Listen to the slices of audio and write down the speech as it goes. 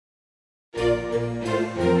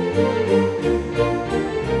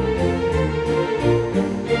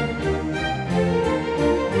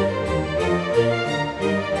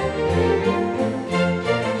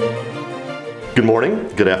morning,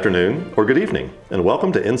 good afternoon, or good evening, and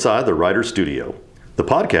welcome to Inside the Writer's Studio, the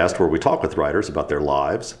podcast where we talk with writers about their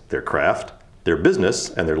lives, their craft, their business,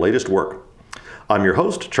 and their latest work. I'm your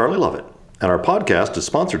host, Charlie Lovett, and our podcast is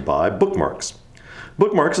sponsored by Bookmarks.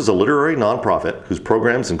 Bookmarks is a literary nonprofit whose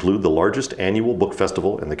programs include the largest annual book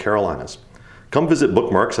festival in the Carolinas. Come visit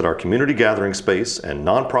Bookmarks at our community gathering space and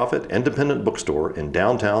nonprofit independent bookstore in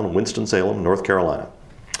downtown Winston-Salem, North Carolina.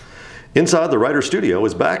 Inside the Writer's Studio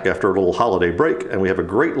is back after a little holiday break, and we have a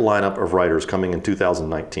great lineup of writers coming in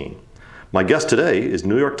 2019. My guest today is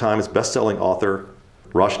New York Times bestselling author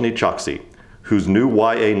Roshani Chokshi, whose new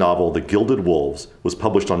YA novel, The Gilded Wolves, was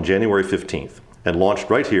published on January 15th and launched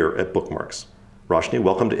right here at Bookmarks. Roshani,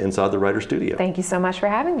 welcome to Inside the Writer's Studio. Thank you so much for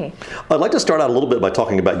having me. I'd like to start out a little bit by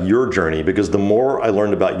talking about your journey, because the more I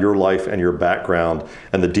learned about your life and your background,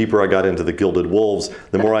 and the deeper I got into The Gilded Wolves,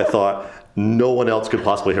 the more I thought, no one else could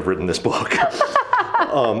possibly have written this book.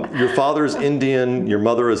 Your father's Indian, your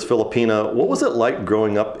mother is Filipina. What was it like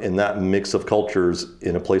growing up in that mix of cultures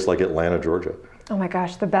in a place like Atlanta, Georgia? Oh my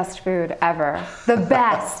gosh, the best food ever. The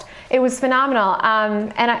best. It was phenomenal.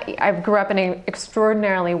 And I grew up in an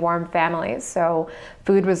extraordinarily warm family, so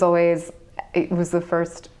food was always, it was the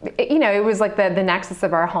first, it was like the nexus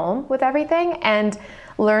of our home with everything, and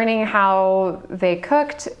learning how they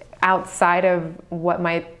cooked outside of what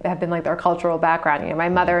might have been like their cultural background. My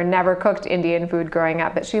mother never cooked Indian food growing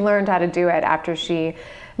up, but she learned how to do it after she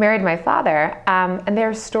married my father. And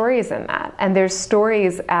there's stories in that. And there's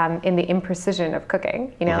stories in the imprecision of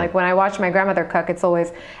cooking. Like when I watch my grandmother cook, it's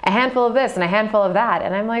always a handful of this and a handful of that.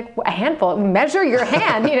 And I'm like, a handful? Measure your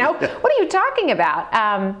hand, What are you talking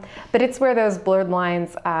about? But it's where those blurred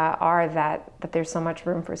lines are that there's so much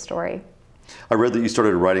room for story. I read that you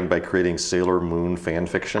started writing by creating Sailor Moon fan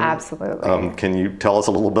fiction. Absolutely. Can you tell us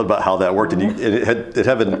a little bit about how that worked? Did it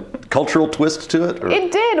have a cultural twist to it? Or?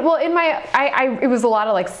 It did. Well, it was a lot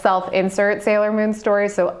of like self-insert Sailor Moon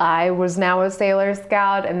stories. So I was now a Sailor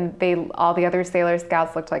Scout, and all the other Sailor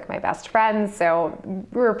Scouts looked like my best friends. So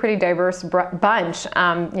we were a pretty diverse bunch.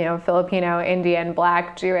 Filipino, Indian,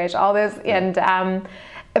 Black, Jewish, all this. And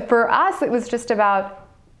for us, it was just about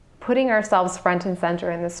putting ourselves front and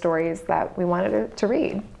center in the stories that we wanted to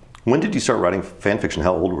read. When did you start writing fan fiction?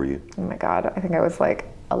 How old were you? Oh my God, I think I was like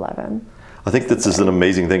 11. I think this is an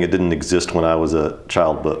amazing thing. It didn't exist when I was a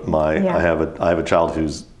child, but I have a child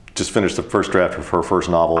who's just finished the first draft of her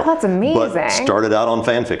first novel. Oh, that's amazing. But started out on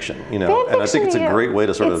fan fiction, and I think it's a great way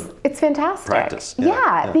to sort of it's fantastic. Practice.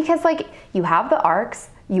 Yeah, because like you have the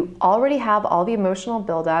arcs, you already have all the emotional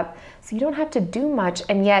buildup, so you don't have to do much,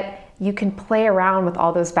 and yet you can play around with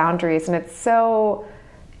all those boundaries, and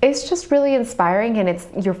it's just really inspiring, and it's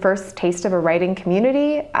your first taste of a writing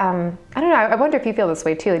community. I don't know, I wonder if you feel this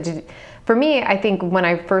way too. For me, I think when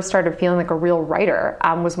I first started feeling like a real writer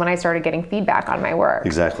was when I started getting feedback on my work.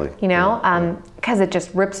 Exactly. Because it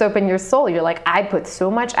just rips open your soul. You're like, I put so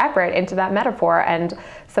much effort into that metaphor, and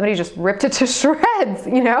somebody just ripped it to shreds,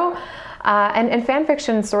 And fan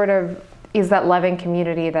fiction sort of is that loving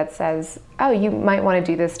community that says, oh, you might want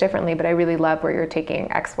to do this differently, but I really love where you're taking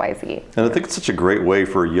X, Y, Z. And I think it's such a great way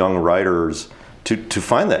for young writers to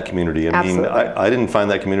find that community. I mean, I didn't find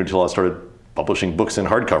that community until I started publishing books in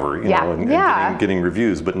hardcover, and getting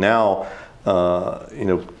reviews. But now,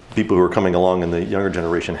 people who are coming along in the younger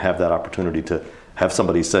generation have that opportunity to have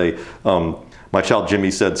somebody say, my child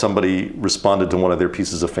Jimmy said somebody responded to one of their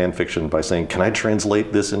pieces of fan fiction by saying, can I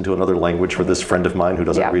translate this into another language for this friend of mine who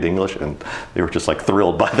doesn't read English? And they were just like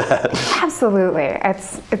thrilled by that. Absolutely.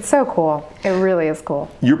 It's so cool. It really is cool.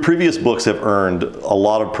 Your previous books have earned a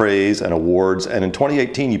lot of praise and awards. And in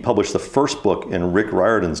 2018, you published the first book in Rick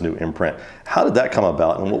Riordan's new imprint. How did that come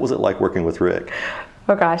about? And what was it like working with Rick?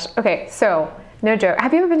 Oh gosh. Okay. So no joke.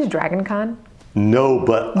 Have you ever been to Dragon Con? No,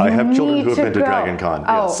 but I have children who have been to Dragon Con.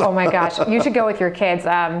 Oh, yes. Oh my gosh. You should go with your kids.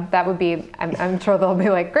 That would be, I'm sure they'll be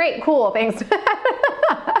like, great, cool, thanks.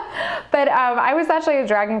 But I was actually at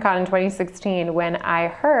Dragon Con in 2016 when I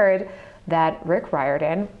heard that Rick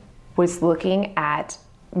Riordan was looking at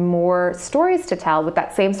more stories to tell with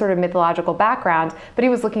that same sort of mythological background, but he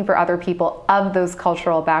was looking for other people of those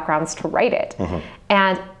cultural backgrounds to write it. Mm-hmm.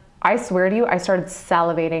 And I swear to you, I started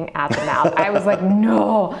salivating at the mouth. I was like,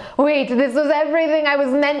 no, wait, this was everything I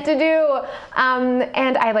was meant to do.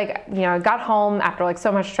 And I got home after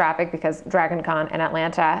so much traffic because Dragon Con in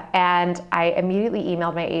Atlanta, and I immediately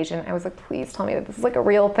emailed my agent. I was like, please tell me that this is a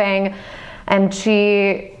real thing. And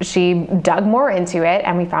she dug more into it,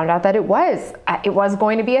 and we found out that it was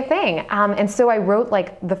going to be a thing. And so I wrote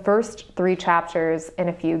like the first 3 chapters in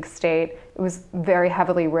a fugue state. It was very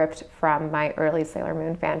heavily ripped from my early Sailor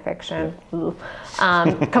Moon fan fiction,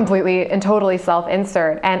 completely and totally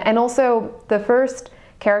self-insert. And also the first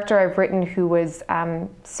character I've written who was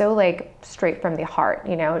so like straight from the heart.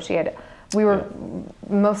 You know, we were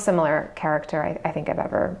most similar character I think I've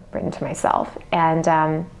ever written to myself. And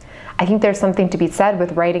I think there's something to be said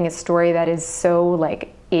with writing a story that is so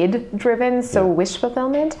like id driven, so wish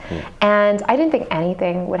fulfillment. And I didn't think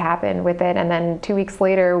anything would happen with it. And then 2 weeks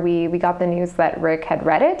later, we got the news that Rick had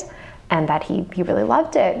read it and that he really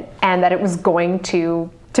loved it and that it was going to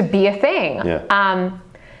be a thing.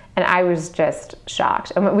 And I was just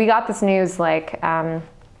shocked. And we got this news like,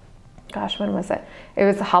 when was it? It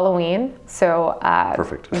was Halloween. So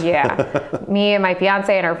perfect. Me and my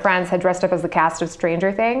fiance and our friends had dressed up as the cast of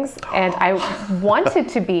Stranger Things, and I wanted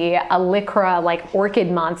to be a Lycra like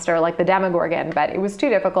orchid monster like the Demogorgon, but it was too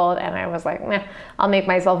difficult, and I was like, meh, I'll make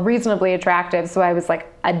myself reasonably attractive. So I was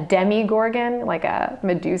like a Demigorgon, like a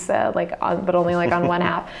Medusa, but only like on one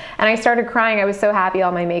half. And I started crying. I was so happy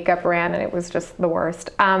all my makeup ran, and it was just the worst.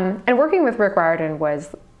 And working with Rick Riordan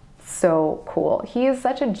was so cool. He is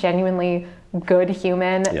such a genuinely good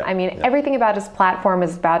human. Everything about his platform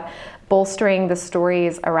is about bolstering the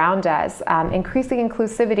stories around us, increasing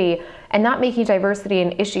inclusivity, and not making diversity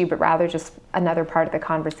an issue, but rather just another part of the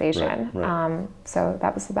conversation. Right. So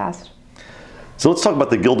that was the best. So let's talk about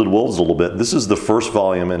the Gilded Wolves a little bit. This is the first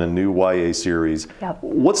volume in a new YA series.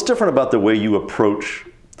 What's different about the way you approach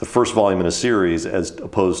the first volume in a series as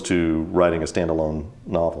opposed to writing a standalone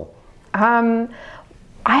novel?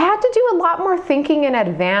 I had to do a lot more thinking in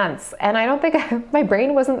advance, and I don't think my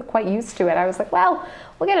brain wasn't quite used to it. I was like, well,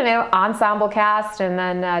 we'll get an ensemble cast and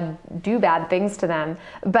then do bad things to them.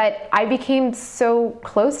 But I became so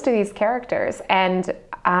close to these characters, and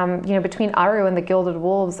between Aru and the Gilded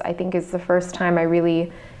Wolves, I think is the first time I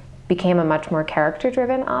really became a much more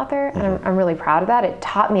character-driven author, and I'm really proud of that. It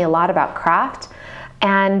taught me a lot about craft,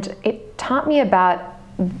 and it taught me about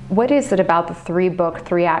what is it about the 3-book,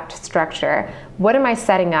 3-act structure? What am I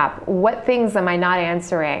setting up? What things am I not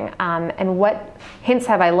answering? And what hints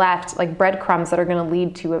have I left, like breadcrumbs that are going to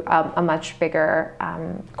lead to a much bigger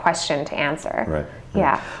question to answer? Right.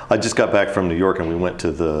 Yeah. I just got back from New York, and we went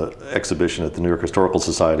to the exhibition at the New York Historical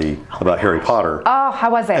Society about Harry Potter. Oh,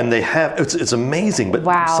 how was it? And they have, it's amazing, but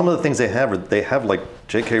some of the things they have like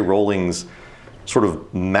J.K. Rowling's sort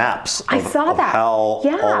of maps of how all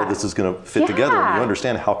of this is going to fit together. And you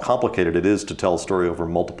understand how complicated it is to tell a story over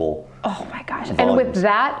multiple volumes. And with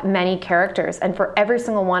that many characters, and for every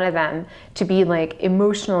single one of them to be like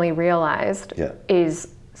emotionally realized is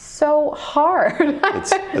so hard.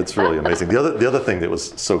 It's really amazing. The other thing that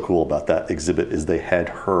was so cool about that exhibit is they had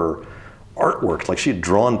her artwork. Like she had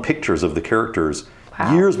drawn pictures of the characters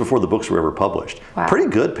years before the books were ever published. Pretty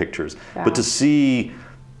good pictures. But to see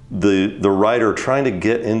the writer trying to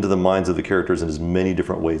get into the minds of the characters in as many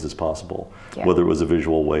different ways as possible, whether it was a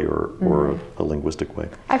visual way or a linguistic way.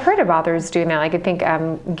 I've heard of authors doing that. Like I think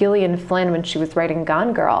Gillian Flynn, when she was writing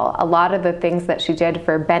Gone Girl, a lot of the things that she did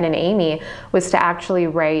for Ben and Amy was to actually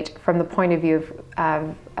write from the point of view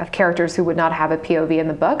of characters who would not have a POV in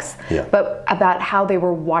the books, but about how they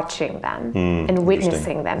were watching them and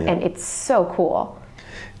witnessing them. And it's so cool.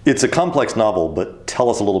 It's a complex novel, but tell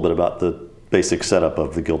us a little bit about the basic setup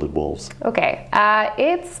of the Gilded Wolves. Okay,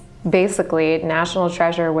 it's basically National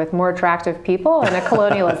Treasure with more attractive people and a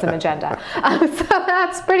colonialism agenda. So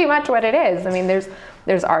that's pretty much what it is. I mean,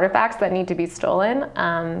 there's artifacts that need to be stolen,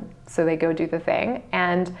 so they go do the thing.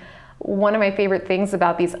 And one of my favorite things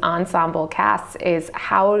about these ensemble casts is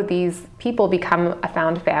how these people become a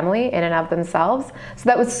found family in and of themselves. So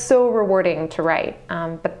that was so rewarding to write.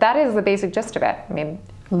 But that is the basic gist of it. I mean,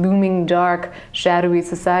 looming dark, shadowy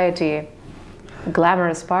society,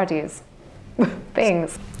 glamorous parties,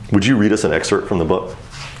 things. Would you read us an excerpt from the book?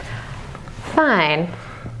 Fine.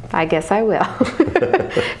 I guess I will.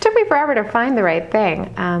 Took me forever to find the right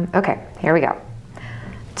thing. Okay, here we go.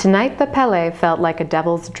 Tonight the Palais felt like a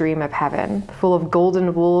devil's dream of heaven, full of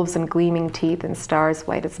golden wolves and gleaming teeth and stars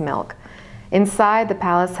white as milk. Inside, the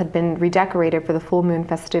palace had been redecorated for the full moon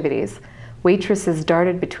festivities. Waitresses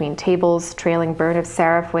darted between tables, trailing burn of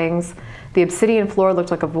seraph wings. The obsidian floor looked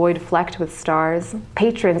like a void flecked with stars.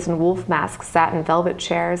 Patrons in wolf masks sat in velvet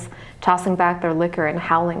chairs, tossing back their liquor and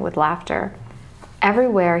howling with laughter.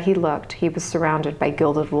 Everywhere he looked, he was surrounded by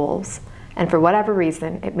gilded wolves, and for whatever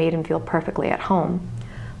reason, it made him feel perfectly at home.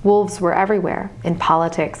 Wolves were everywhere, in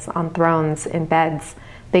politics, on thrones, in beds.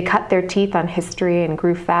 They cut their teeth on history and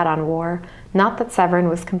grew fat on war. Not that Severin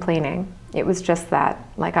was complaining. it was just that,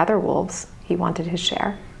 like other wolves, he wanted his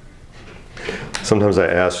share. Sometimes I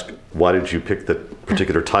ask, why did you pick the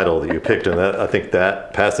particular title that you picked? And I think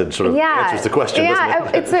that passage sort of answers the question,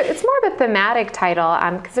 doesn't it? It's more of a thematic title,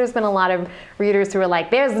 because there's been a lot of readers who are like,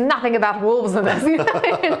 there's nothing about wolves in this, you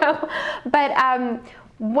know? But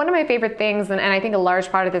one of my favorite things, and I think a large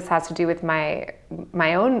part of this has to do with my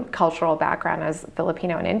own cultural background as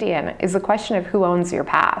Filipino and Indian, is the question of who owns your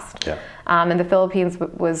past. Yeah. And the Philippines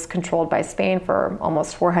was controlled by Spain for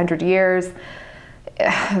almost 400 years.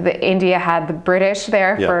 India had the British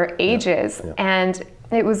there for ages. Yeah. And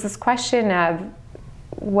it was this question of,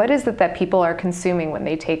 what is it that people are consuming when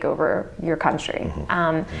they take over your country?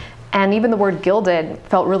 And even the word gilded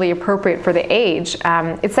felt really appropriate for the age. It's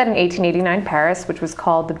set in 1889 Paris, which was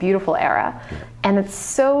called the Beautiful Era. And it's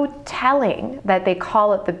so telling that they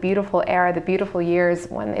call it the Beautiful Era, the beautiful years,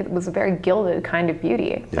 when it was a very gilded kind of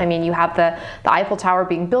beauty. I mean, you have the Eiffel Tower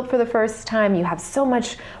being built for the first time. You have so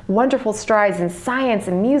much wonderful strides in science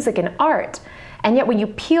and music and art. And yet when you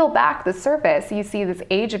peel back the surface, you see this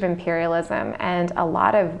age of imperialism and a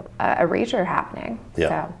lot of erasure happening.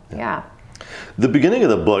 The beginning of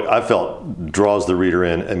the book, I felt, draws the reader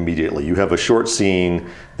in immediately. You have a short scene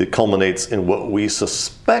that culminates in what we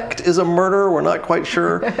suspect is a murder. We're not quite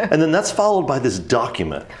sure. And then that's followed by this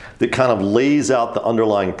document that kind of lays out the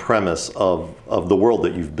underlying premise of the world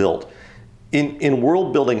that you've built. In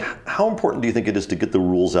world building, how important do you think it is to get the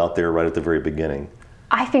rules out there right at the very beginning?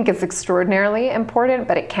 I think it's extraordinarily important,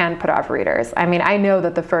 but it can put off readers. I mean, I know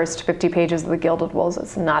that the first 50 pages of The Gilded Wolves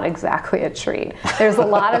is not exactly a treat. There's a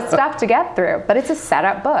lot of stuff to get through, but it's a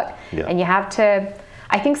setup book. Yeah. And you have to,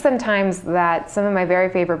 I think sometimes that some of my very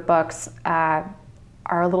favorite books are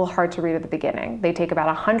a little hard to read at the beginning. They take about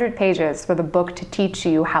 100 pages for the book to teach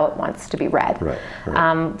you how it wants to be read.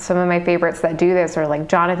 Right. Some of my favorites that do this are like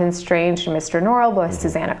Jonathan Strange and Mr. Norrell by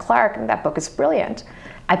Susanna Clarke, and that book is brilliant.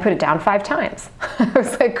 I put it down 5 times.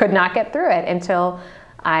 I could not get through it until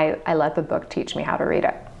I let the book teach me how to read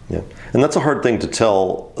it. Yeah, and that's a hard thing to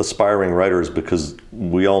tell aspiring writers, because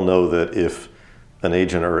we all know that if an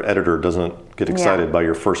agent or editor doesn't get excited by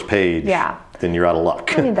your first page, then you're out of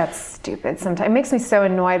luck. I mean, that's stupid sometimes. It makes me so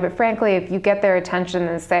annoyed, but frankly, if you get their attention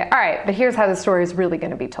and say, all right, but here's how the story is really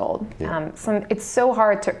going to be told. It's so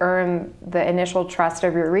hard to earn the initial trust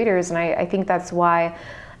of your readers, and I think that's why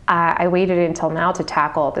I waited until now to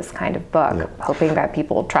tackle this kind of book, hoping that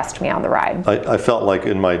people trust me on the ride. I felt like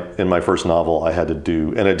in my first novel, I had to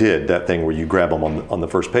do, and I did, that thing where you grab them on the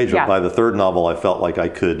first page. But by the third novel, I felt like I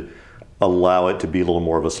could allow it to be a little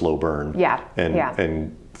more of a slow burn.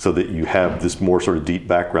 And so that you have this more sort of deep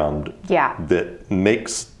background that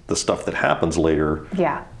makes the stuff that happens later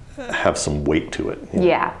have some weight to it.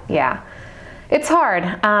 It's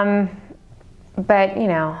hard. But, you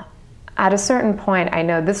know, at a certain point, I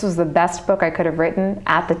know this was the best book I could have written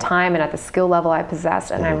at the time and at the skill level I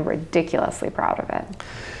possessed, and I'm ridiculously proud of it.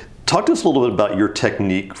 Talk to us a little bit about your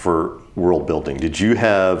technique for world building. Did you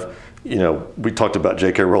have, you know, we talked about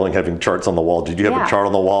J.K. Rowling having charts on the wall. Did you have a chart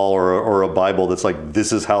on the wall or a Bible that's like,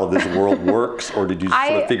 this is how this world works? Or did you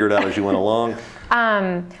sort of figure it out as you went along?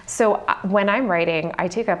 So when I'm writing, I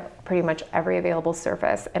take up pretty much every available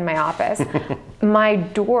surface in my office. My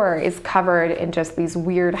door is covered in just these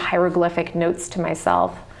weird hieroglyphic notes to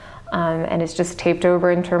myself. And it's just taped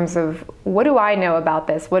over in terms of, what do I know about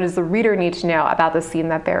this? What does the reader need to know about the scene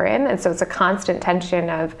that they're in? And so it's a constant tension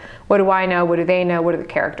of, what do I know? What do they know? What do the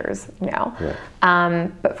characters know?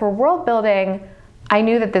 But for world building, I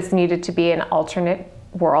knew that this needed to be an alternate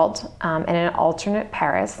world and an alternate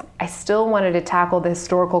Paris. I still wanted to tackle the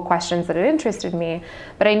historical questions that had interested me,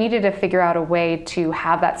 but I needed to figure out a way to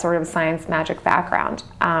have that sort of science magic background.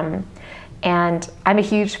 And I'm a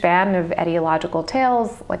huge fan of ideological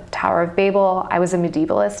tales, like Tower of Babel. I was a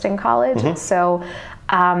medievalist in college, so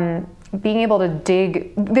being able to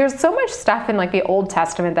dig, there's so much stuff in like the Old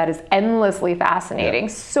Testament that is endlessly fascinating.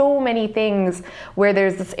 So many things where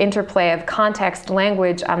there's this interplay of context,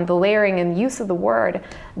 language, the layering and use of the word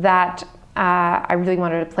that I really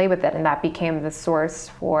wanted to play with it, and that became the source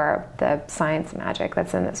for the science magic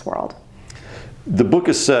that's in this world. The book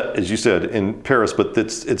is set, as you said, in Paris, but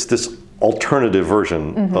it's this alternative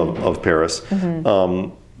version of Paris.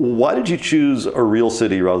 Why did you choose a real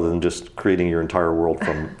city rather than just creating your entire world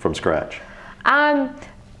from scratch? I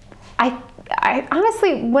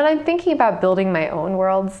honestly, when I'm thinking about building my own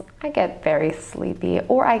worlds, I get very sleepy,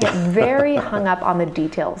 or I get very hung up on the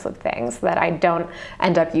details of things that I don't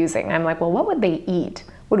end up using. I'm like, well, what would they eat?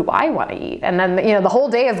 What do I want to eat? And then, the whole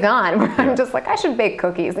day is gone. I'm just like, I should bake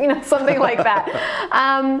cookies, something like that.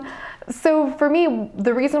 So for me,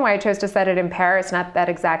 the reason why I chose to set it in Paris and at that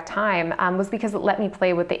exact time was because it let me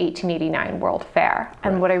play with the 1889 World Fair.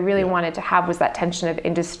 And what I really wanted to have was that tension of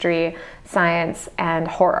industry, science, and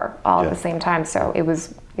horror all at the same time. So it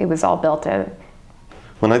was all built in.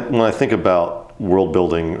 When I think about world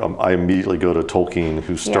building, I immediately go to Tolkien,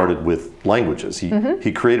 who started with languages.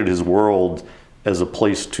 He created his world as a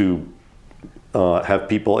place to have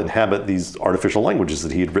people inhabit these artificial languages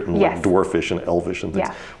that he had written, like Dwarfish and Elvish and things.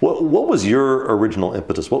 Yeah. What was your original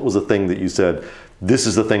impetus? What was the thing that you said, this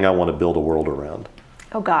is the thing I want to build a world around?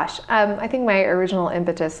 Oh gosh, I think my original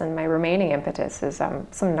impetus and my remaining impetus is some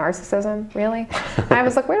narcissism, really. I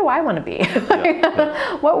was like, where do I want to be?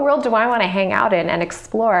 What world do I want to hang out in and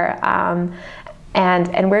explore?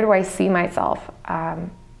 And where do I see myself?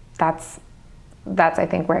 That's I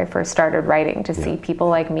think where I first started writing, to see people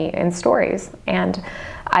like me in stories. And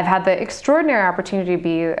I've had the extraordinary opportunity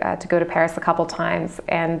to go to Paris a couple times,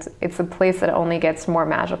 and it's a place that only gets more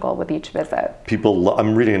magical with each visit.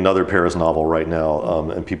 I'm reading another Paris novel right now,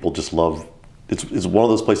 and people just love. It's one of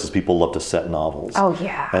those places people love to set novels. Oh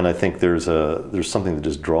yeah. And I think there's something that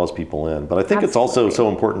just draws people in. But I think it's also so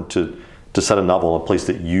important to set a novel in a place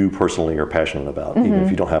that you personally are passionate about, even if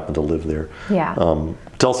you don't happen to live there. Yeah.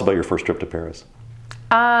 Tell us about your first trip to Paris.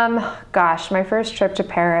 Gosh, my first trip to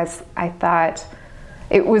Paris, I thought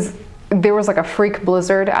there was like a freak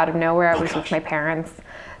blizzard out of nowhere. I was with my parents.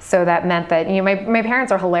 So that meant that, my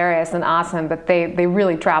parents are hilarious and awesome, but they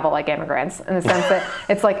really travel like immigrants, in the sense that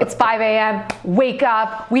it's like, it's 5 a.m., wake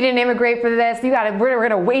up, we didn't immigrate for this, we're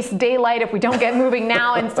gonna waste daylight if we don't get moving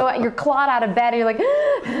now. And so you're clawed out of bed and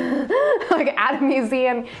you're like at a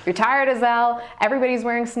museum, you're tired as hell, everybody's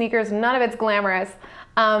wearing sneakers, none of it's glamorous.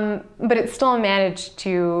 But it still managed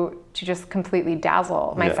to just completely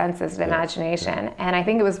dazzle my senses and imagination. And I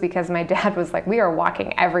think it was because my dad was like, we are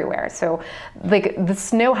walking everywhere. So like the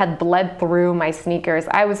snow had bled through my sneakers.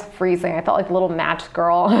 I was freezing. I felt like a little match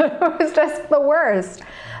girl. It was just the worst.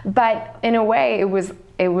 But in a way,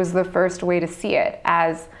 it was the first way to see it,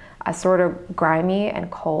 as a sort of grimy and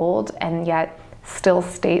cold and yet still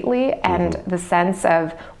stately, and the sense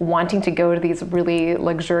of wanting to go to these really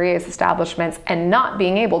luxurious establishments and not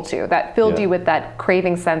being able to, that filled you with that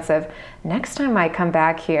craving sense of, next time I come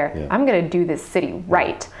back here, I'm going to do this city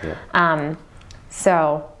right.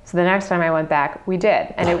 So the next time I went back, we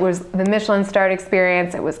did. And it was the Michelin starred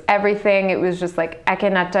experience. It was everything. It was just like, I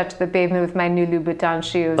cannot touch the pavement with my new Louboutin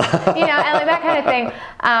shoes, and like that kind of thing.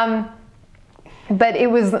 But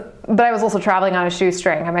I was also traveling on a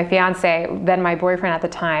shoestring. And my fiance, then my boyfriend at the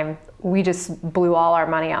time, we just blew all our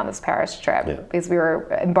money on this Paris trip because we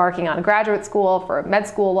were embarking on graduate school for med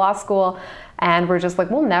school, law school, and we're just like,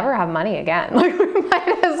 we'll never have money again. Like, we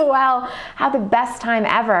might as well have the best time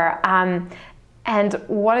ever. And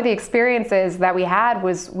one of the experiences that we had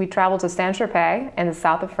was we traveled to Saint-Tropez in the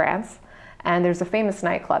south of France, and there's a famous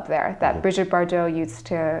nightclub there that Brigitte Bardot used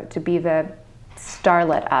to be the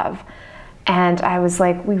starlet of. And I was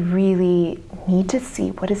like, we really need to see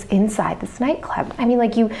what is inside this nightclub. I mean,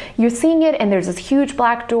 like you're seeing it, and there's this huge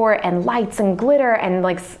black door and lights and glitter and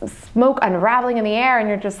like smoke unraveling in the air, and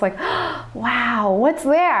you're just like, oh, wow, what's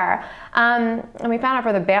there? And we found out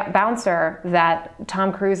from the bouncer that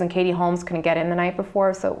Tom Cruise and Katie Holmes couldn't get in the night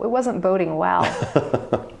before, so it wasn't boding well.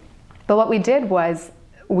 But what we did was,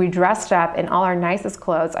 we dressed up in all our nicest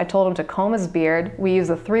clothes. I told him to comb his beard. We used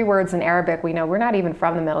the 3 words in Arabic. We know we're not even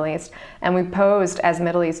from the Middle East. And we posed as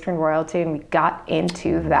Middle Eastern royalty, and we got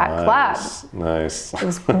into that club. Nice. It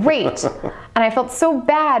was great. And I felt so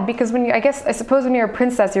bad because I suppose when you're a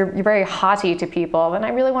princess, you're very haughty to people. And I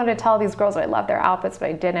really wanted to tell these girls that I loved their outfits, but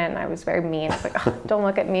I didn't. And I was very mean. I was like, oh, don't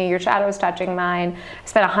look at me. Your shadow is touching mine. I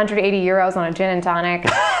spent 180 euros on a gin and tonic.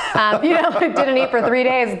 I didn't eat for 3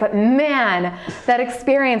 days. But man, that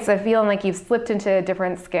experience of feeling like you've slipped into a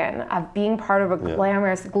different skin, of being part of a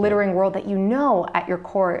glamorous, glittering world that at your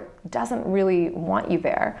core doesn't really want you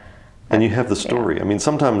there. And you have the story. I mean,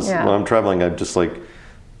 sometimes when I'm traveling, I'm just like,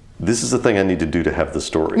 this is the thing I need to do to have the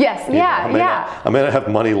story. Yes, I may not have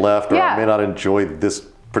money left, or I may not enjoy this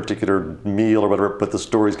particular meal or whatever, but the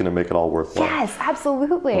story's going to make it all worthwhile. Yes,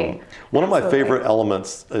 absolutely. One of my favorite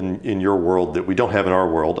elements in your world that we don't have in our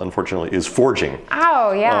world, unfortunately, is forging.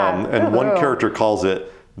 Oh, yeah. And one character calls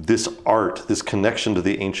it this art, this connection to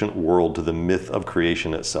the ancient world, to the myth of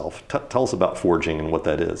creation itself. Tell us about forging and what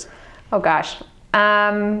that is. Oh, gosh.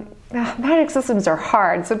 Magic systems are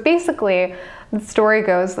hard. So basically, the story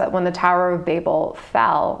goes that when the Tower of Babel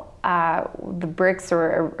fell, the bricks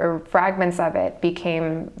or fragments of it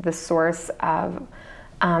became the source of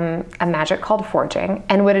a magic called forging.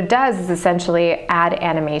 And what it does is essentially add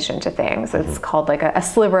animation to things. It's called like a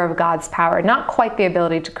sliver of God's power, not quite the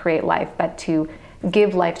ability to create life, but to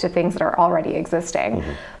give life to things that are already existing.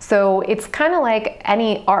 So it's kind of like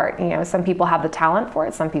any art. Some people have the talent for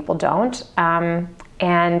it, some people don't.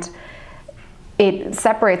 And it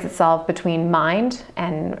separates itself between mind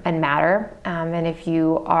and matter. And if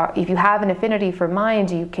you have an affinity for mind,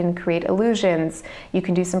 you can create illusions. You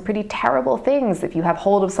can do some pretty terrible things if you have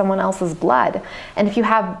hold of someone else's blood. And if you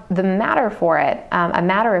have the matter for it, a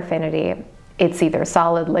matter affinity, it's either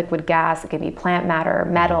solid, liquid, gas. It can be plant matter,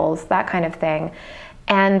 metals, that kind of thing.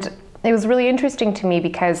 And it was really interesting to me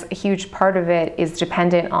because a huge part of it is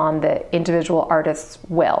dependent on the individual artist's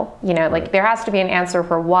will. Like there has to be an answer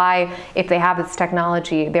for why, if they have this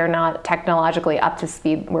technology, they're not technologically up to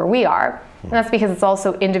speed where we are. And that's because it's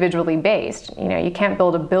also individually based. You can't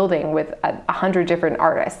build a building with 100 different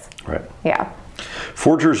artists. Right. Yeah.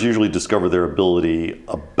 Forgers usually discover their ability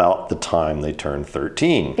about the time they turn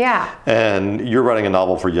 13. Yeah. And you're writing a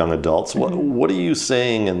novel for young adults. What are you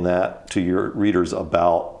saying in that to your readers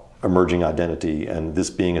about emerging identity and this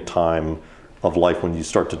being a time of life when you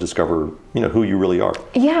start to discover, who you really are?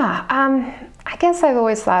 Yeah, I guess I've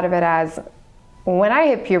always thought of it as when I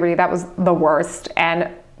hit puberty, that was the worst, and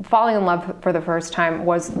falling in love for the first time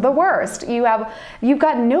was the worst. You've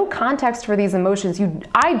got no context for these emotions.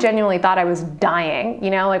 I genuinely thought I was dying.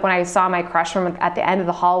 Like when I saw my crush from at the end of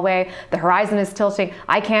the hallway, the horizon is tilting,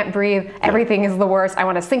 I can't breathe, everything is the worst, I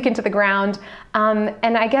want to sink into the ground.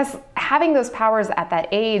 And I guess having those powers at that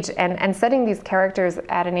age and setting these characters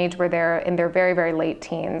at an age where they're in their very, very late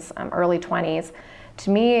teens, early 20s, to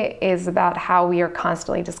me is about how we are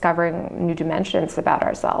constantly discovering new dimensions about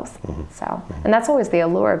ourselves. And that's always the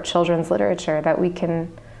allure of children's literature, that we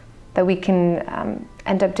can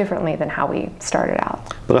end up differently than how we started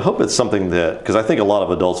out. But I hope it's something because I think a lot of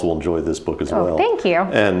adults will enjoy this book as well. Thank you.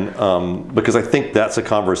 And because I think that's a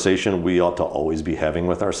conversation we ought to always be having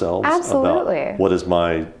with ourselves. Absolutely. About what is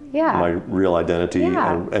my real identity,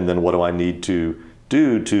 and then what do I need to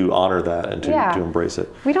do to honor that and to embrace it.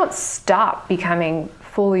 We don't stop becoming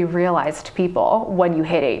fully realized people when you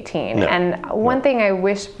hit 18. No. And one thing I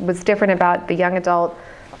wish was different about the young adult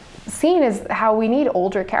scene is how we need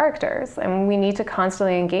older characters, and we need to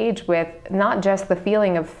constantly engage with not just the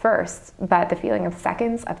feeling of firsts, but the feeling of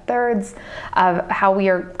seconds, of thirds, of how we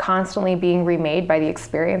are constantly being remade by the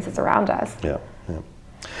experiences around us. Yeah.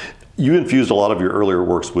 You infused a lot of your earlier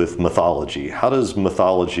works with mythology. How does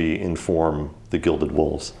mythology inform The Gilded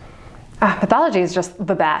Wolves? Mythology is just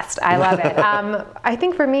the best. I love it. I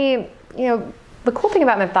think for me, the cool thing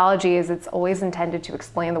about mythology is it's always intended to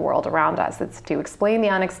explain the world around us. It's to explain the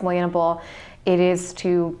unexplainable. It is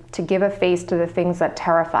to give a face to the things that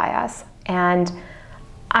terrify us. And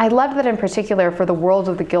I love that in particular for the world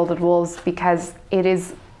of The Gilded Wolves because it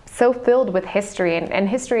is so filled with history, and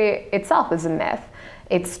history itself is a myth.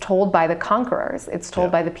 It's told by the conquerors. It's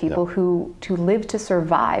told by the people who lived to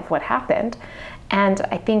survive what happened. And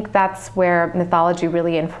I think that's where mythology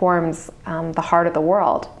really informs the heart of the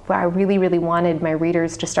world, where I really, really wanted my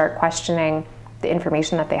readers to start questioning the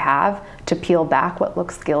information that they have, to peel back what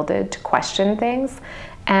looks gilded, to question things.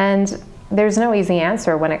 And there's no easy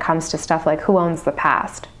answer when it comes to stuff like who owns the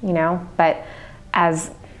past, But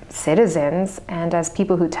as citizens and as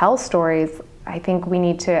people who tell stories, I think we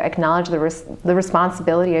need to acknowledge the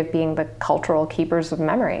responsibility of being the cultural keepers of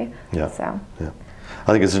memory. Yeah. I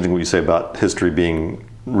think it's interesting what you say about history being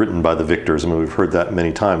written by the victors. I mean, we've heard that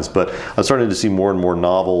many times, but I'm starting to see more and more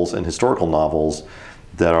novels and historical novels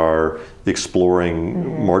that are exploring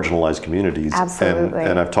marginalized communities. Absolutely.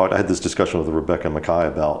 And I had this discussion with Rebecca Mackay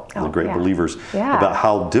about The Great Believers, about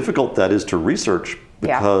how difficult that is to research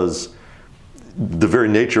because the very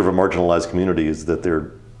nature of a marginalized community is that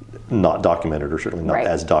they're not documented, or certainly not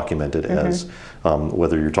as documented as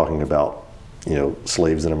whether you're talking about,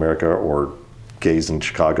 slaves in America or gays in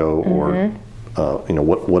Chicago or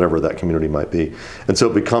whatever that community might be. And so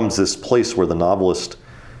it becomes this place where the novelist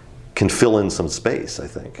can fill in some space, I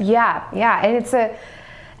think. Yeah, and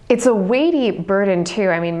it's a weighty burden too.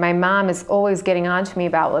 I mean, my mom is always getting on to me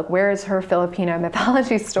about where is her Filipino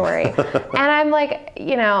mythology story? And I'm like,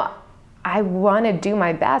 I want to do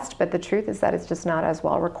my best, but the truth is that it's just not as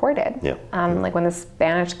well recorded. Like when the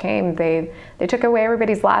Spanish came, they took away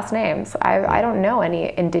everybody's last names. I don't know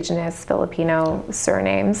any indigenous Filipino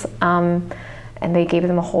surnames, and they gave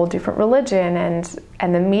them a whole different religion,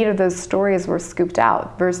 and the meat of those stories were scooped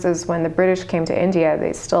out. Versus when the British came to India,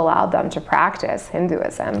 they still allowed them to practice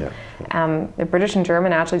Hinduism. The British and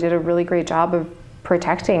German actually did a really great job of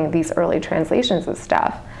protecting these early translations of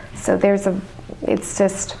stuff. So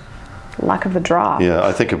luck of the draw. Yeah,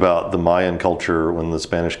 I think about the Mayan culture when the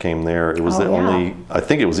Spanish came there. It was I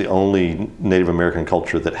think it was the only Native American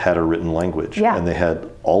culture that had a written language. Yeah. And they had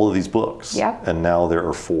all of these books. Yep. And now there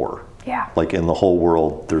are 4. Yeah. Like in the whole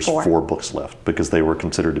world, there's 4. 4 books left because they were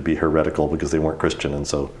considered to be heretical because they weren't Christian, and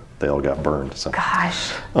so they all got burned. So.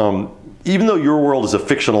 Gosh. Even though your world is a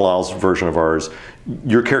fictionalized version of ours,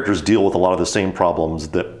 your characters deal with a lot of the same problems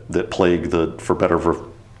that plague the, for better for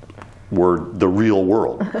word, the real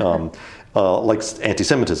world. Like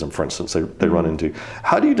anti-Semitism, for instance, they run into.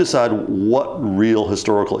 How do you decide what real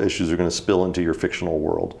historical issues are going to spill into your fictional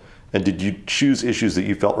world? And did you choose issues that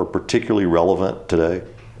you felt were particularly relevant today?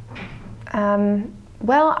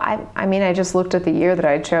 Well, I mean, I just looked at the year that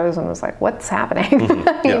I chose and was like, what's happening?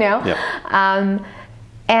 Mm-hmm. You know? Yeah.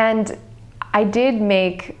 And I did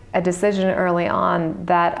make a decision early on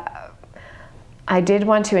that I did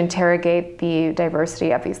want to interrogate the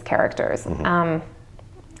diversity of these characters. Mm-hmm.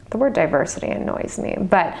 The word diversity annoys me,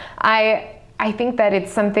 but I think that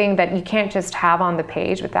it's something that you can't just have on the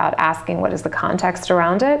page without asking what is the context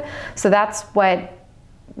around it. So that's what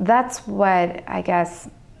I guess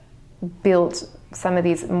built some of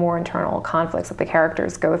these more internal conflicts that the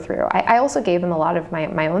characters go through. I also gave them a lot of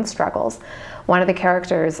my own struggles. One of the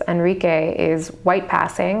characters, Enrique, is white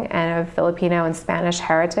passing and of Filipino and Spanish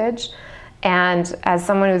heritage. And as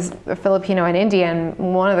someone who's Filipino and Indian,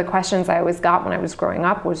 one of the questions I always got when I was growing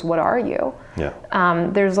up was, what are you? Yeah.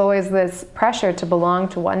 There's always this pressure to belong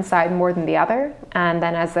to one side more than the other. And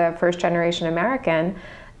then as a first generation American,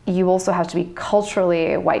 you also have to be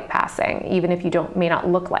culturally white passing, even if you may not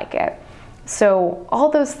look like it. So all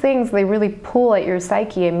those things, they really pull at your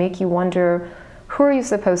psyche and make you wonder, who are you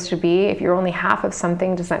supposed to be? If you're only half of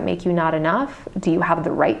something, does that make you not enough? Do you have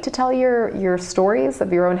the right to tell your stories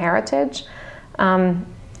of your own heritage?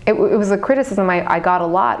 It was a criticism I got a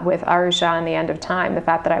lot with Arusha and The End of Time, the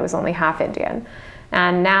fact that I was only half Indian.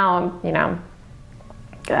 And now, you know,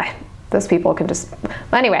 those people can just...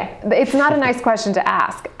 Anyway, it's not a nice question to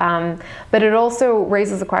ask, but it also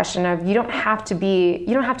raises a question of you don't have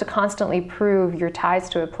to constantly prove your ties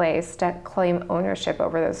to a place to claim ownership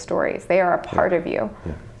over those stories. They are a part of you.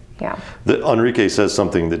 Yeah. Enrique says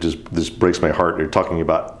something that just breaks my heart. You're talking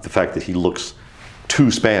about the fact that he looks too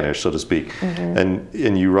Spanish, so to speak. Mm-hmm.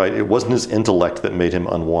 And you write, it wasn't his intellect that made him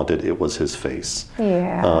unwanted, it was his face.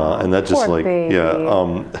 Yeah. And that just Poor like, baby.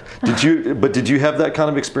 yeah. Did you have that kind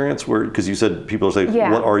of experience where, because you said people say, Yeah.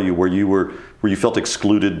 what are you, where you felt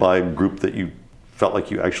excluded by a group that you felt like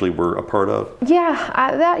you actually were a part of? Yeah,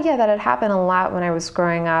 that had happened a lot when I was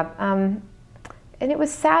growing up. And it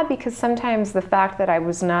was sad because sometimes the fact that I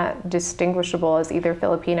was not distinguishable as either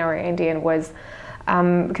Filipino or Indian was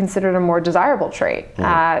considered a more desirable trait.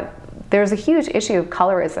 There's a huge issue of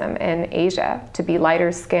colorism in Asia, to be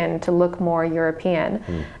lighter skinned, to look more European.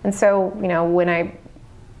 And so, you know, when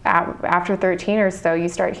after 13 or so, you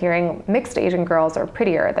start hearing mixed Asian girls are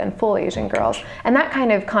prettier than full Asian girls. And that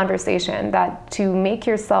kind of conversation, that to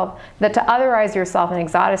otherize yourself and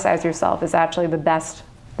exoticize yourself is actually the best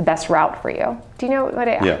route for you. Do you know what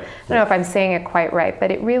I don't know if I'm saying it quite right, but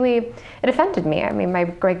it offended me. I mean, my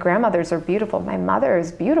great-grandmothers are beautiful. My mother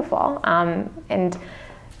is beautiful. And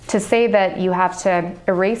to say that you have to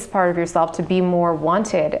erase part of yourself to be more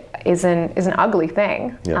wanted is an ugly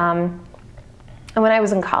thing. Yeah. And when I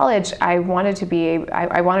was in college, I wanted to be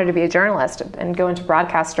a journalist and go into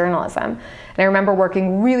broadcast journalism. And I remember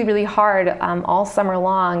working really, really hard all summer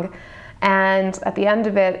long. And at the end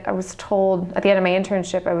of it, at the end of my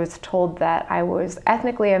internship, I was told that I was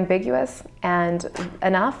ethnically ambiguous and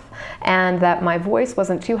enough, and that my voice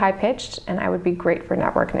wasn't too high-pitched, and I would be great for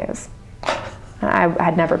network news. I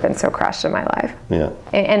had never been so crushed in my life. Yeah.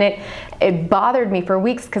 And it bothered me for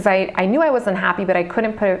weeks because I knew I wasn't happy, but I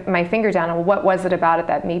couldn't put my finger down on what was it about it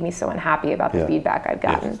that made me so unhappy about the feedback I'd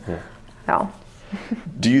gotten. So.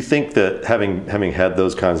 Do you think that having had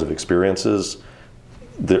those kinds of experiences,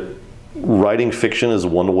 that writing fiction is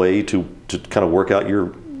one way to kind of work out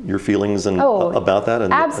your feelings and about that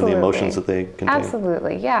and the emotions that they contain?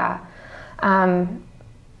 Absolutely, yeah.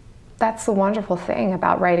 That's the wonderful thing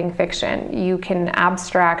about writing fiction. You can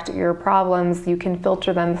abstract your problems, you can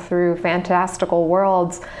filter them through fantastical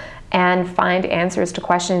worlds and find answers to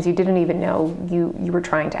questions you didn't even know you were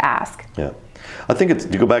trying to ask. Yeah. I think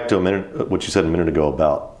you go back to what you said a minute ago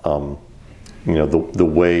about the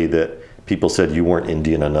way that people said you weren't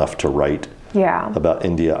Indian enough to write about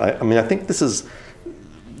India. I mean, I think this is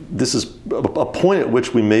a point at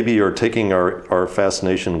which we maybe are taking our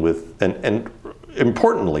fascination with and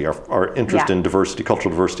importantly our interest in diversity,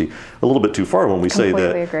 cultural diversity, a little bit too far when we say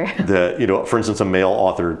that agree. that for instance, a male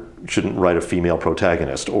author shouldn't write a female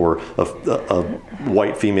protagonist, or a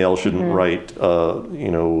white female shouldn't write,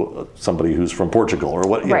 somebody who's from Portugal, or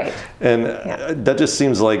what. Right. And that just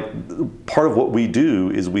seems like part of what we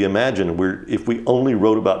do is we imagine if we only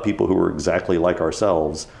wrote about people who were exactly like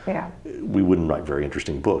ourselves, we wouldn't write very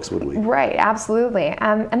interesting books, would we? Right, absolutely.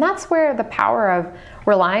 And that's where the power of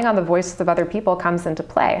relying on the voices of other people comes into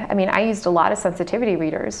play. I mean, I used a lot of sensitivity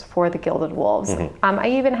readers for The Gilded Wolves. I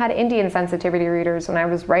even had Indian sensitivity readers when I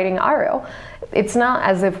was writing Aru. It's not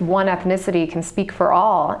as if one ethnicity can speak for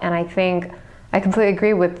all, and I think I completely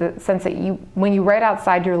agree with the sense that when you write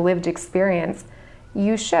outside your lived experience,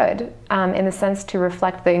 you should, in the sense to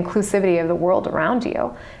reflect the inclusivity of the world around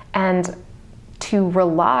you, and to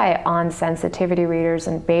rely on sensitivity readers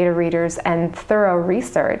and beta readers and thorough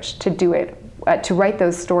research to do it, to write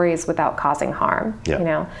those stories without causing harm.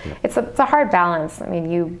 It's a hard balance. I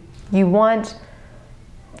mean, you want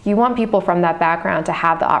people from that background to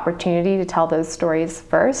have the opportunity to tell those stories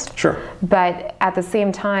first. Sure. But at the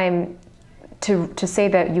same time, to say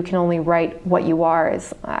that you can only write what you are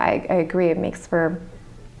is, I agree, it makes for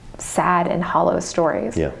sad and hollow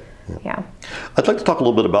stories. Yeah. I'd like to talk a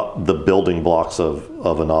little bit about the building blocks of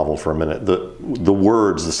a novel for a minute. The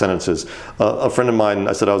words, the sentences. A friend of mine,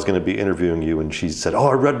 I said I was going to be interviewing you, and she said, "Oh,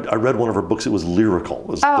 I read one of her books. It was lyrical."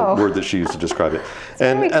 Was the word that she used to describe it.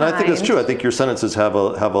 And I think it's true. I think your sentences have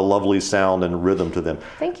a lovely sound and rhythm to them.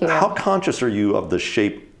 Thank you. How conscious are you of the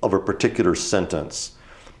shape of a particular sentence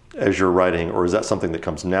as you're writing, or is that something that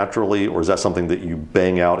comes naturally, or is that something that you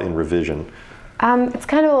bang out in revision? It's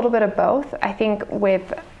kind of a little bit of both. I think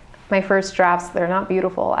with my first drafts, they're not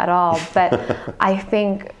beautiful at all, but I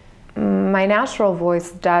think my natural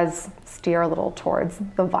voice does steer a little towards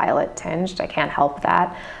the violet tinged. I can't help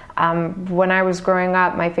that. When I was growing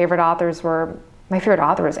up, my favorite author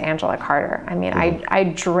was Angela Carter. I mean, I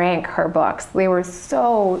drank her books. They were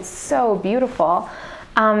so beautiful.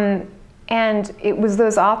 And it was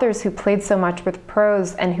those authors who played so much with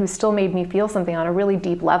prose and who still made me feel something on a really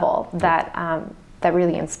deep level that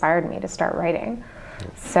really inspired me to start writing.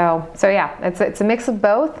 So yeah, it's a mix of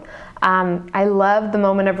both. I love the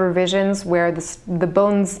moment of revisions where the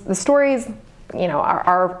stories,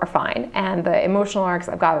 are fine, and the emotional arcs,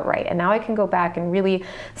 I've got it right. And now I can go back and really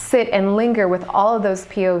sit and linger with all of those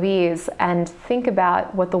POVs and think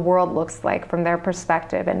about what the world looks like from their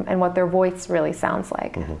perspective and what their voice really sounds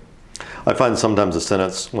like. I find sometimes a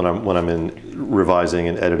sentence when I'm in revising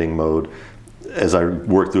and editing mode, as I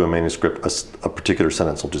work through a manuscript, a particular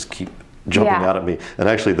sentence will just keep jumping out at me. And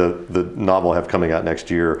actually the novel I have coming out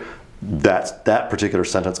next year, that particular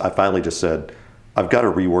sentence, I finally just said, I've got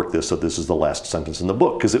to rework this so this is the last sentence in the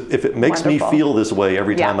book. Because if it makes me feel this way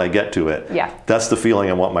every time I get to it, that's the feeling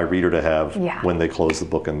I want my reader to have when they close the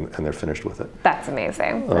book and they're finished with it. That's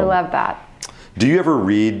amazing. I love that. Do you ever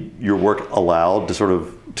read your work aloud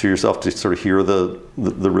to yourself to sort of hear the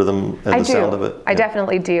rhythm and the sound of it? I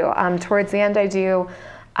definitely do. Towards the end I do.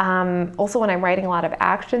 Also, when I'm writing a lot of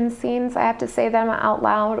action scenes, I have to say them out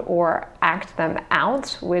loud or act them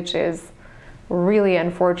out, which is really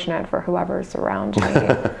unfortunate for whoever's around me.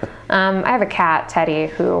 I have a cat, Teddy,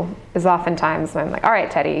 who is oftentimes, I'm like, all right,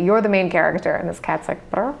 Teddy, you're the main character. And this cat's like,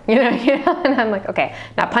 and I'm like, okay,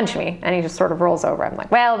 now punch me. And he just sort of rolls over. I'm like,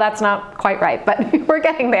 well, that's not quite right, but we're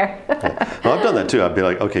getting there. Well, I've done that too. I'd be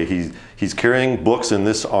like, okay, he's carrying books in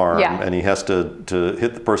this arm, and he has to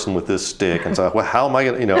hit the person with this stick. And so, well, how am I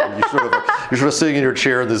going to, you're sort of sitting in your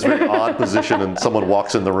chair in this very odd position, and someone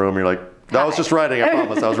walks in the room, and you're like, no, I was just writing, I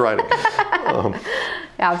promise, I was writing.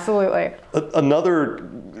 Absolutely. Another,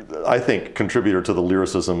 I think, contributor to the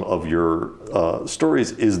lyricism of your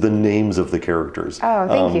stories is the names of the characters. Oh,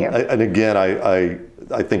 thank you. And again,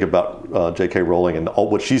 I think about J.K. Rowling and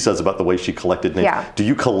what she says about the way she collected names. Yeah. Do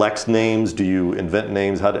you collect names? Do you invent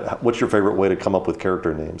names? What's your favorite way to come up with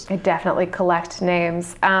character names? I definitely collect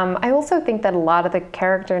names. I also think that a lot of the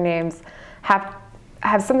character names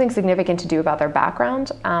have something significant to do about their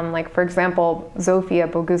background. Like, for example,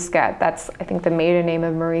 Zofia Boguska, that's, I think, the maiden name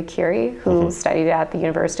of Marie Curie, who studied at the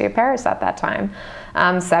University of Paris at that time.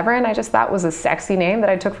 Severin, I just thought was a sexy name that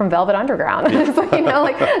I took from Velvet Underground. So,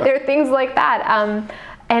 there are things like that.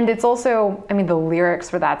 And it's also, the lyrics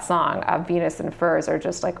for that song, Venus and Furs, are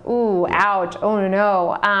just like, ooh, ouch, oh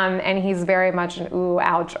no. And he's very much an ooh,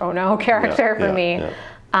 ouch, oh no character for me. Yeah.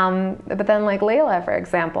 But then like Layla, for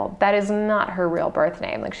example, that is not her real birth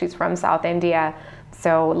name. Like, she's from South India.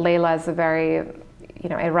 So Layla is a very,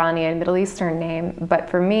 Iranian, Middle Eastern name. But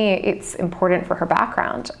for me, it's important for her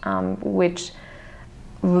background,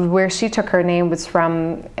 where she took her name was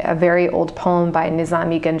from a very old poem by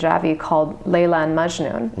Nizami Ganjavi called Layla and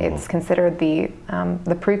Majnun. It's considered the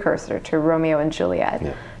precursor to Romeo and Juliet.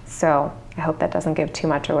 Yeah. So I hope that doesn't give too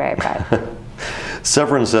much away. But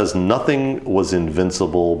Severin says, nothing was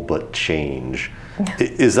invincible but change.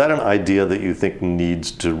 Is that an idea that you think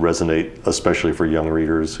needs to resonate, especially for young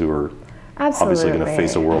readers who are obviously going to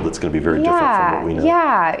face a world that's going to be very different from what we know?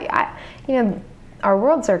 Yeah. Our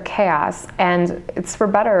worlds are chaos, and it's for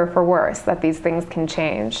better or for worse that these things can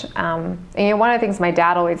change. And, one of the things my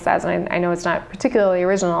dad always says, and I know it's not particularly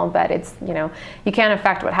original, but it's, you can't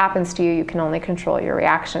affect what happens to you, you can only control your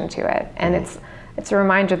reaction to it. And it's a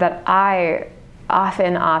reminder that I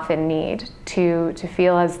often need to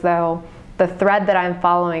feel as though the thread that I'm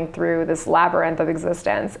following through this labyrinth of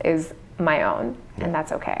existence is my own, and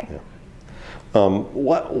that's okay. Yeah.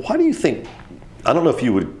 Why do you think, I don't know if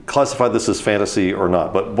you would classify this as fantasy or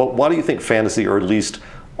not, but why do you think fantasy, or at least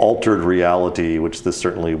altered reality, which this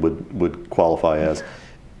certainly would qualify as,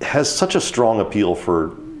 has such a strong appeal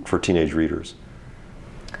for teenage readers?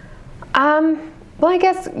 Well, I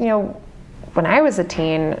guess, when I was a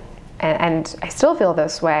teen, and I still feel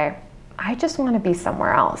this way, I just want to be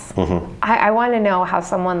somewhere else. Mm-hmm. I want to know how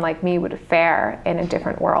someone like me would fare in a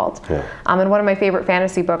different world. Yeah. And one of my favorite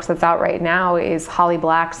fantasy books that's out right now is Holly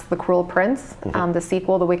Black's The Cruel Prince. Mm-hmm. The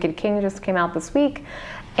sequel, The Wicked King, just came out this week.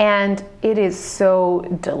 And it is so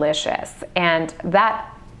delicious. And that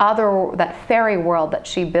fairy world that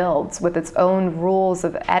she builds with its own rules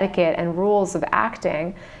of etiquette and rules of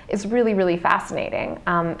acting is really, really fascinating.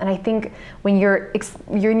 And I think when you're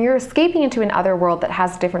escaping into another world that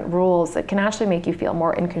has different rules, it can actually make you feel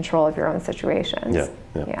more in control of your own situations.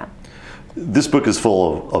 Yeah. This book is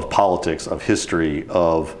full of politics, of history,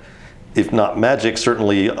 of, if not magic,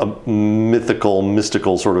 certainly a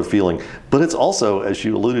mystical sort of feeling. But it's also, as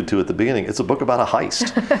you alluded to at the beginning, it's a book about a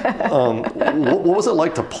heist. What was it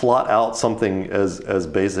like to plot out something as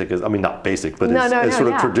basic as, not basic, but as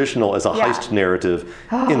sort of traditional as a heist narrative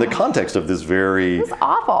in the context of this very... It was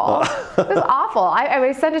awful. It was awful.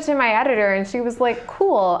 I sent it to my editor, and she was like,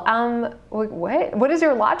 cool. What is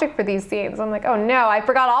your logic for these scenes? I'm like, oh no, I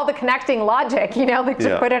forgot all the connecting logic,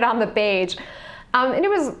 to put it on the page. And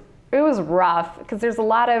it was rough, because there's a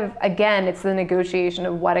lot of, again, it's the negotiation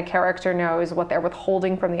of what a character knows, what they're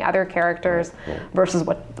withholding from the other characters, versus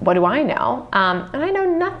what do I know? And I know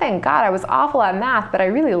nothing. God, I was awful at math, but I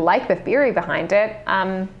really like the theory behind it.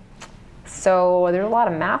 So there's a lot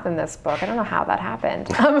of math in this book. I don't know how that happened.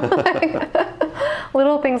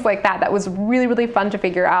 Little things like that was really, really fun to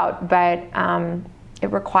figure out, but it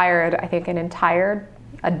required, I think,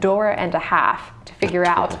 a door and a half to figure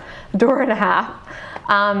out. Door and a half.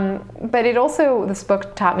 But this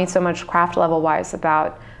book taught me so much craft level wise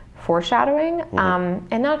about foreshadowing,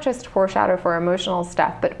 and not just foreshadow for emotional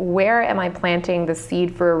stuff, but where am I planting the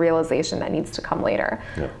seed for a realization that needs to come later?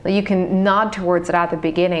 Yeah. You can nod towards it at the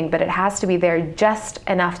beginning, but it has to be there just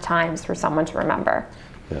enough times for someone to remember.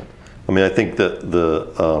 Yeah. I think that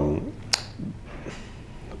I'm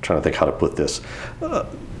trying to think how to put this.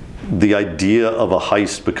 The idea of a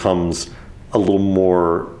heist becomes a little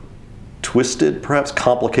more twisted, perhaps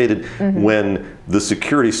complicated, when the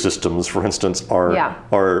security systems, for instance, are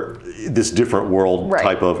this different world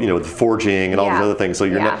type of, the forging and all these other things. So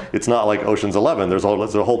it's not like Ocean's 11. There's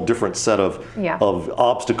a whole different set of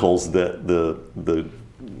obstacles that the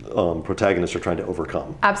protagonists are trying to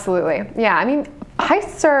overcome. Absolutely. Yeah.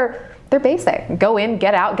 Heists they're basic. Go in,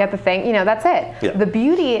 get out, get the thing. That's it. Yeah. The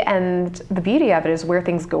beauty of it is where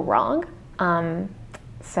things go wrong.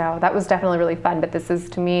 So that was definitely really fun. But this is,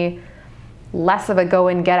 to me, less of a go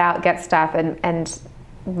in, get out, get stuff, and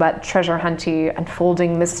that treasure hunty,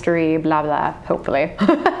 unfolding mystery, blah, blah, hopefully.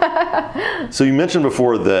 So you mentioned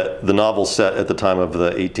before that the novel set at the time of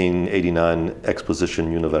the 1889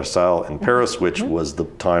 Exposition Universelle in Paris, which was the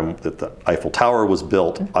time that the Eiffel Tower was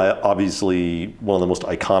built. Obviously, one of the most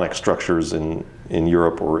iconic structures in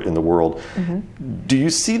Europe or in the world. Do you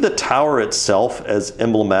see the tower itself as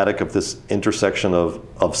emblematic of this intersection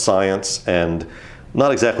of science and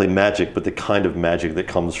not exactly magic, but the kind of magic that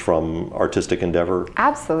comes from artistic endeavor?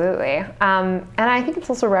 Absolutely. And I think it's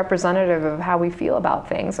also representative of how we feel about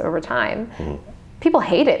things over time. People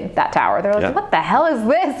hated that tower. They're like, what the hell is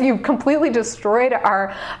this? You've completely destroyed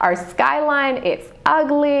our skyline. It's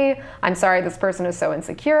ugly. I'm sorry, this person is so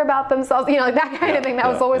insecure about themselves. That kind of thing. That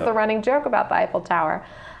was always the running joke about the Eiffel Tower.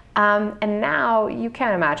 And now you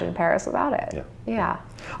can't imagine Paris without it. Yeah.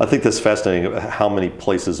 I think that's fascinating how many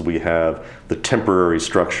places we have the temporary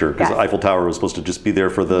structure, because the Eiffel Tower was supposed to just be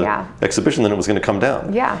there for the exhibition, then it was going to come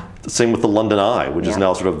down. Yeah. The same with the London Eye, which is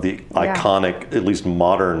now sort of the iconic, at least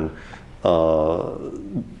modern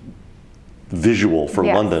visual for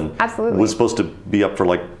Yes, London absolutely. was supposed to be up for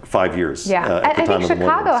like 5 years. Yeah, At the I time think of the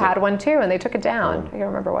Chicago Mormons. had one too, and they took it down. I don't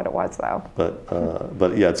remember what it was though.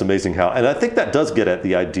 But yeah, it's amazing how, and I think that does get at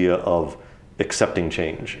the idea of accepting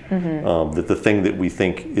change. That the thing that we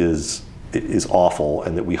think is awful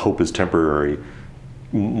and that we hope is temporary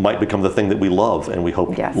might become the thing that we love and we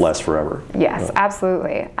hope Yes. lasts forever. Yes,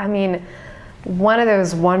 absolutely. I mean, one of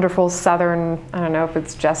those wonderful Southern, I don't know if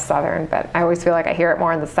it's just Southern, but I always feel like I hear it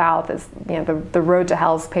more in the South, is the road to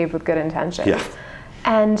hell is paved with good intentions. Yeah.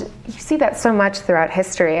 And you see that so much throughout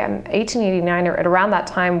history. And 1889, or at around that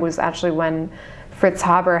time, was actually when Fritz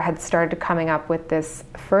Haber had started coming up with this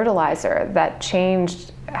fertilizer that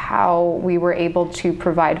changed how we were able to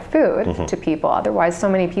provide food to people. Otherwise, so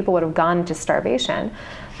many people would have gone into starvation.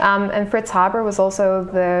 And Fritz Haber was also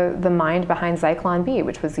the mind behind Zyklon B,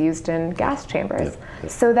 which was used in gas chambers. Yeah.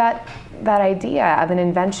 So that idea of an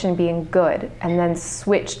invention being good and then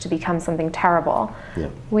switch to become something terrible,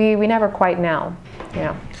 we never quite know.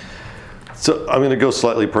 So I'm going to go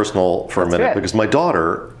slightly personal for a minute because my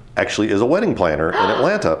daughter actually is a wedding planner in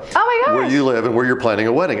Atlanta. Oh my gosh. Where you live and where you're planning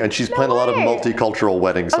a wedding. And she's planned a lot of way. multicultural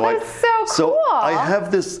weddings. Oh, that's so cool. So I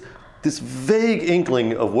have this vague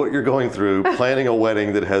inkling of what you're going through planning a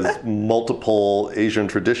wedding that has multiple Asian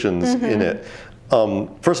traditions in it.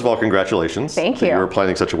 First of all, congratulations. Thank you. You're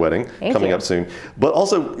planning such a wedding coming up soon. But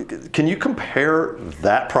also, can you compare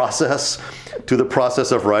that process to the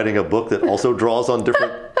process of writing a book that also draws on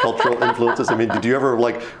different cultural influences? I mean, did you ever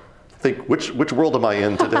think, which world am I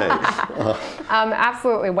in today?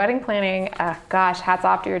 Absolutely. Wedding planning, gosh, hats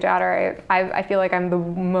off to your daughter. I feel like I'm the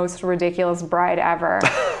most ridiculous bride ever.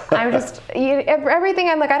 I'm just, everything,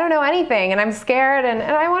 I'm like, I don't know anything, and I'm scared, and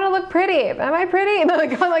I want to look pretty. Am I pretty? And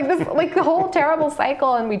like this, like the whole terrible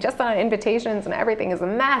cycle, and we just sent out invitations, and everything is a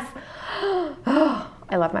mess.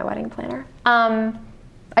 I love my wedding planner.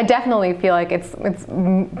 I definitely feel like it's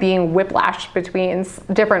being whiplashed between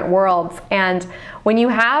different worlds, and when you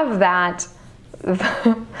have that,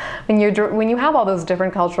 when you have all those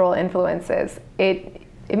different cultural influences, it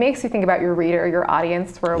makes you think about your reader, your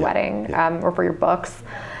audience for a wedding, or for your books.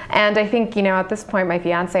 And I think, at this point, my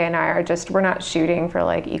fiance and I are we're not shooting for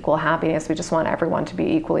like equal happiness. We just want everyone to be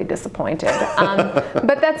equally disappointed.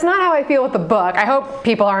 But that's not how I feel with the book. I hope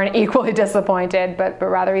people aren't equally disappointed, but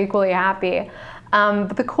rather equally happy.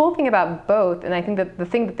 But the cool thing about both, and I think that the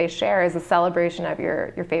thing that they share, is a celebration of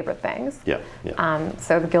your favorite things.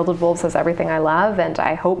 So the Gilded Wolves has everything I love, and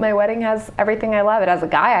I hope my wedding has everything I love. It has a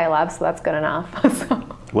guy I love, so that's good enough.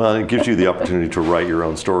 Well, it gives you the opportunity to write your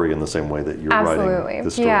own story in the same way that you're writing the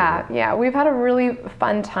story. Yeah. We've had a really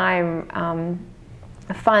fun time,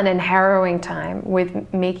 fun and harrowing time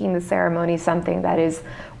with making the ceremony something that is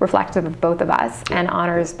reflective of both of us and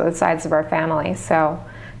honors both sides of our family. So,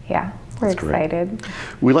 yeah. We're excited.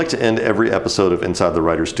 We like to end every episode of Inside the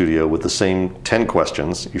Writer's Studio with the same 10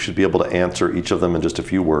 questions. You should be able to answer each of them in just a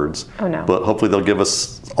few words. Oh, no. But hopefully they'll give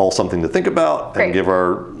us all something to think about and give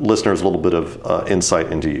our listeners a little bit of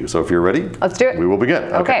insight into you. So if you're ready, let's do it. We will begin.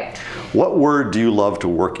 Okay. What word do you love to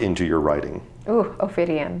work into your writing? Ooh,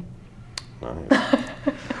 Ophidian. Nice.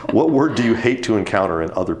 What word do you hate to encounter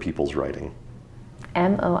in other people's writing?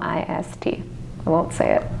 MOIST. I won't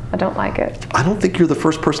say it. I don't like it. I don't think you're the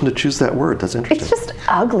first person to choose that word. That's interesting. It's just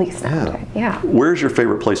ugly sounding. Yeah. Where's your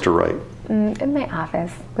favorite place to write? In my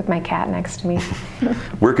office with my cat next to me.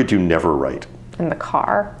 Where could you never write? In the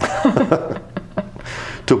car.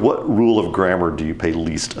 To what rule of grammar do you pay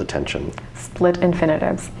least attention? Split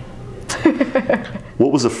infinitives.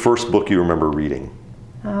 What was the first book you remember reading?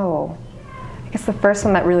 Oh. I guess the first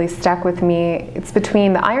one that really stuck with me, it's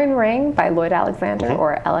between The Iron Ring by Lloyd Alexander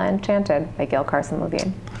or Ella Enchanted by Gail Carson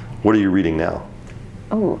Levine. What are you reading now?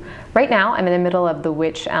 Oh, right now I'm in the middle of The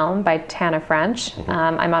Witch Elm by Tana French.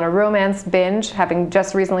 I'm on a romance binge, having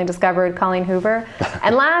just recently discovered Colleen Hoover.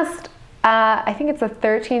 And last, I think it's a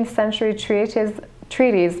 13th century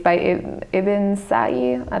treatise by Ibn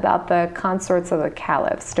Sa'i about the consorts of the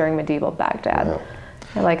caliphs during medieval Baghdad. Wow.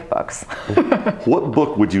 I like books. What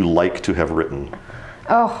book would you like to have written?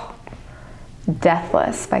 Oh,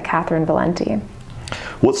 Deathless by Catherine Valenti.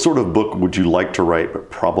 What sort of book would you like to write but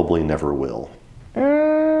probably never will?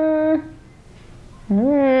 Oh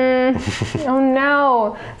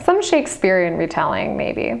no, some Shakespearean retelling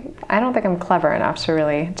maybe. I don't think I'm clever enough to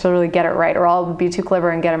really get it right, or I'll be too clever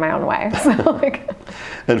and get in my own way.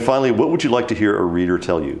 And finally, what would you like to hear a reader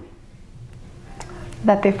tell you?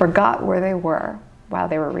 That they forgot where they were while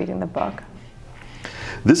they were reading the book.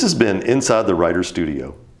 This has been Inside the Writer's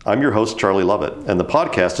Studio. I'm your host, Charlie Lovett, and the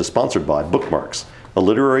podcast is sponsored by Bookmarks, a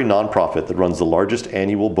literary nonprofit that runs the largest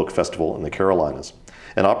annual book festival in the Carolinas.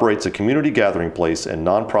 and operates a community gathering place and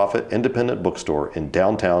nonprofit independent bookstore in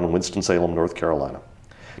downtown Winston-Salem, North Carolina.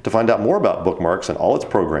 To find out more about Bookmarks and all its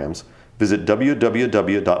programs, visit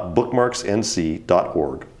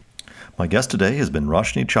www.bookmarksnc.org. My guest today has been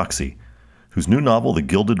Roshni Chokshi, whose new novel, The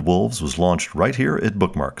Gilded Wolves, was launched right here at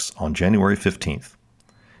Bookmarks on January 15th.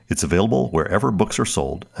 It's available wherever books are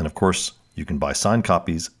sold, and of course, you can buy signed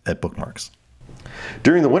copies at Bookmarks.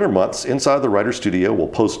 During the winter months, Inside the Writer Studio will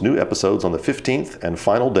post new episodes on the 15th and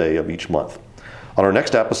final day of each month. On our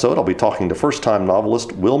next episode, I'll be talking to first-time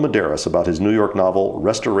novelist Will Medeiros about his New York novel,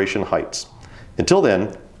 Restoration Heights. Until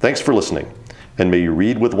then, thanks for listening, and may you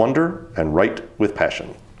read with wonder and write with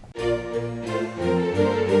passion.